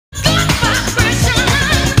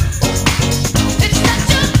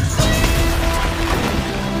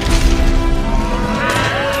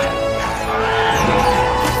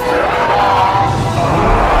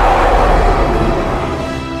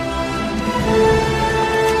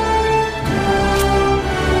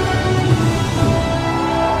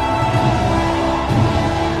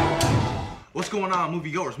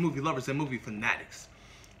movie lovers and movie fanatics.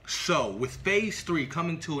 So, with Phase 3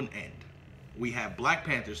 coming to an end, we have Black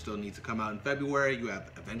Panther still needs to come out in February. You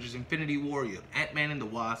have Avengers Infinity War. You have Ant-Man and the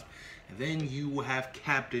Wasp. And then you have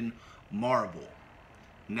Captain Marvel.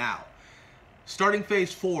 Now, starting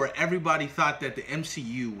Phase 4, everybody thought that the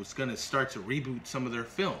MCU was going to start to reboot some of their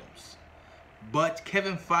films. But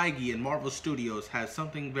Kevin Feige and Marvel Studios has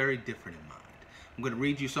something very different in mind. I'm going to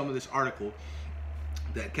read you some of this article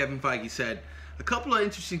that Kevin Feige said. A couple of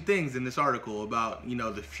interesting things in this article about, you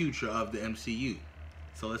know, the future of the MCU.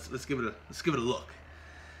 So let's give it a look.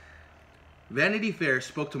 Vanity Fair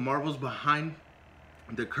spoke to Marvel's behind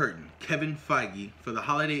the curtain, Kevin Feige, for the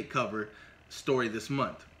holiday cover story this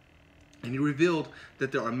month. And he revealed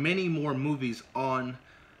that there are many more movies on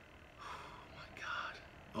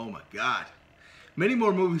many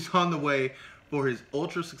more movies on the way for his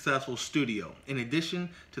ultra successful studio. In addition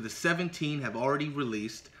to the 17 have already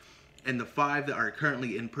released and the 5 that are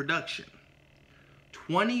currently in production.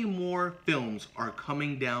 20 more films are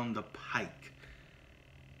coming down the pike.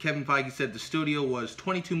 Kevin Feige said the studio was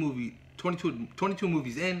 22 movies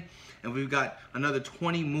in, and we've got another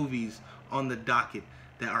 20 movies on the docket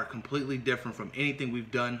that are completely different from anything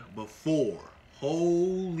we've done before.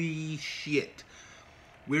 Holy shit.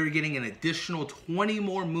 We're getting an additional 20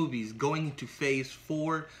 more movies going into Phase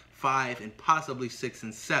 4, 5, and possibly 6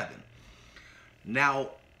 and 7. Now,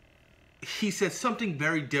 he said something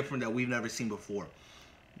very different that we've never seen before.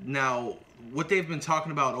 Now, what they've been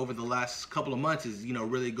talking about over the last couple of months is, you know,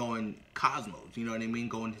 really going cosmos, you know what I mean?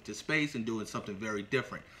 Going into space and doing something very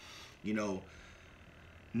different. You know,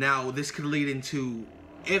 now this could lead into,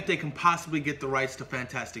 if they can possibly get the rights to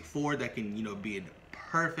Fantastic Four, that can, you know, be a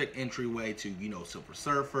perfect entryway to, you know, Silver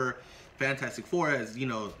Surfer. Fantastic Four, as you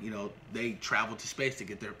know, they travel to space to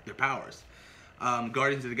get their powers.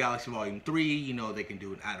 Guardians of the Galaxy Volume 3, you know, they can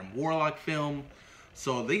do an Adam Warlock film.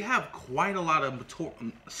 So they have quite a lot of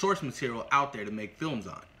source material out there to make films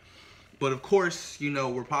on. But of course, you know,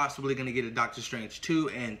 we're possibly going to get a Doctor Strange 2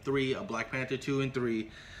 and 3, a Black Panther 2 and 3,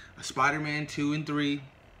 a Spider-Man 2 and 3,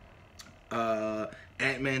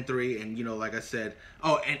 Ant-Man 3, and, you know, like I said,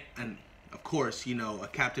 oh, and of course, you know, a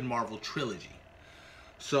Captain Marvel trilogy.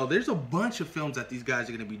 So there's a bunch of films that these guys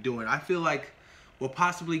are going to be doing. I feel like we'll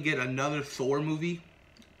possibly get another Thor movie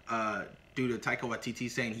due to Taika Waititi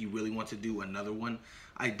saying he really wants to do another one.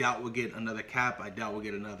 I doubt we'll get another Cap. I doubt we'll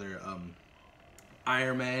get another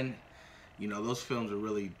Iron Man. You know, those films are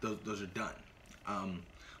really, those are done.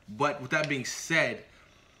 But with that being said,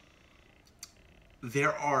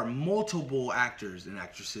 there are multiple actors and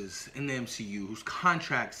actresses in the MCU whose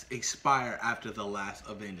contracts expire after the last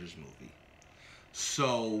Avengers movie.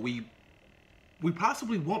 So we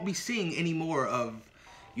possibly won't be seeing any more of,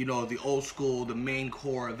 you know, the old school, the main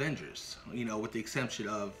core Avengers, you know, with the exception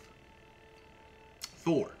of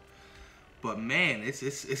Thor. But man,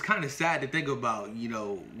 it's kind of sad to think about, you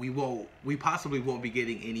know, we possibly won't be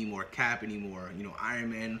getting any more Cap anymore, you know,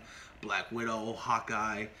 Iron Man, Black Widow,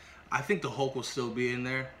 Hawkeye. I think the Hulk will still be in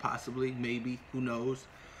there, possibly, maybe, who knows.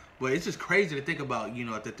 But it's just crazy to think about, you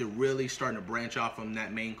know, that they're really starting to branch off from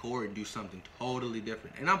that main core and do something totally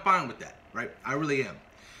different. And I'm fine with that, right? I really am.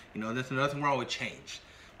 You know, there's nothing wrong with change.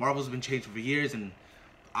 Marvel's been changing for years, and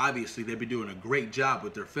obviously they've been doing a great job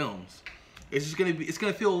with their films. It's just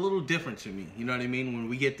gonna feel a little different to me. You know what I mean? When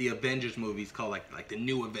we get the Avengers movies called like the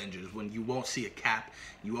new Avengers, when you won't see a Cap,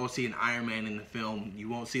 you won't see an Iron Man in the film, you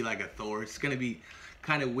won't see like a Thor. It's gonna be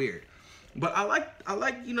kind of weird. But I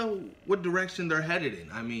like you know what direction they're headed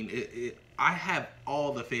in. I mean, I have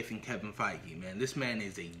all the faith in Kevin Feige, man. This man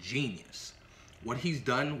is a genius. What he's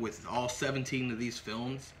done with all 17 of these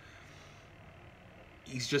films,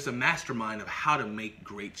 he's just a mastermind of how to make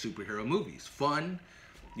great superhero movies. Fun,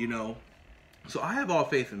 you know. So I have all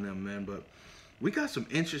faith in them, man. But we got some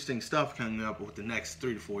interesting stuff coming up with the next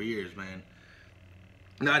 3 to 4 years, man.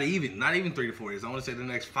 Not even 3 to 4 years. I want to say the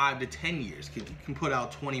next 5 to 10 years. You can put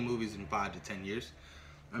out 20 movies in 5 to 10 years.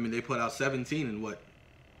 I mean, they put out 17 in what?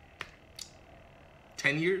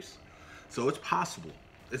 10 years? So it's possible.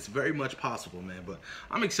 It's very much possible, man. But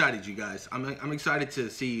I'm excited, you guys. I'm excited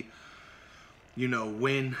to see, you know,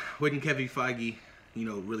 when Kevin Feige, you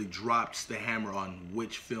know, really drops the hammer on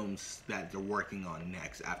which films that they're working on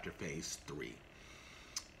next after Phase 3.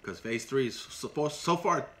 Because Phase 3 is, so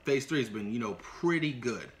far, Phase 3 has been, you know, pretty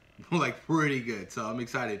good. Like, pretty good. So I'm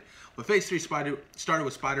excited. But Phase 3 started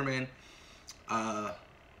with Spider-Man,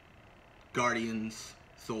 Guardians,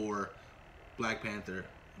 Thor, Black Panther,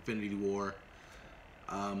 Infinity War,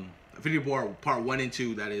 Part 1 and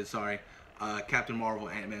 2, that is, sorry. Captain Marvel,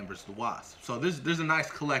 Ant-Man vs. the Wasp. So there's a nice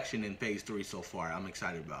collection in Phase 3 so far I'm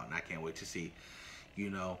excited about, and I can't wait to see, you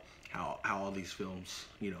know. how all these films,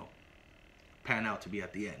 you know, pan out to be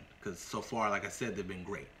at the end. Because so far, like I said, they've been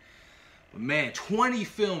great. But man, 20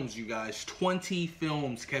 films, you guys. 20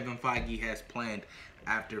 films Kevin Feige has planned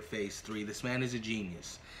after Phase 3. This man is a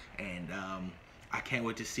genius. And I can't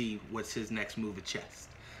wait to see what's his next move of chess.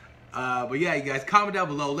 But yeah, you guys, comment down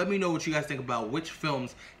below. Let me know what you guys think about which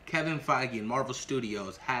films Kevin Feige and Marvel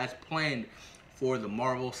Studios has planned for the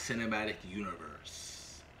Marvel Cinematic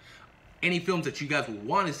Universe. Any films that you guys would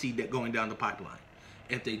want to see that going down the pipeline,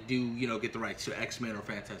 if they do, you know, get the rights to X-Men or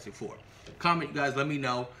Fantastic Four. Comment, you guys. Let me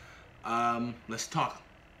know. Let's talk.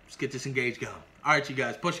 Let's get this engaged going. All right, you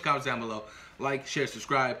guys. Push your comments down below. Like, share,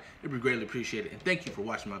 subscribe. It'd be greatly appreciated. And thank you for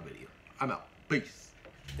watching my video. I'm out. Peace.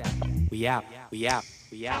 We out. We out.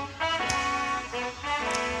 We out.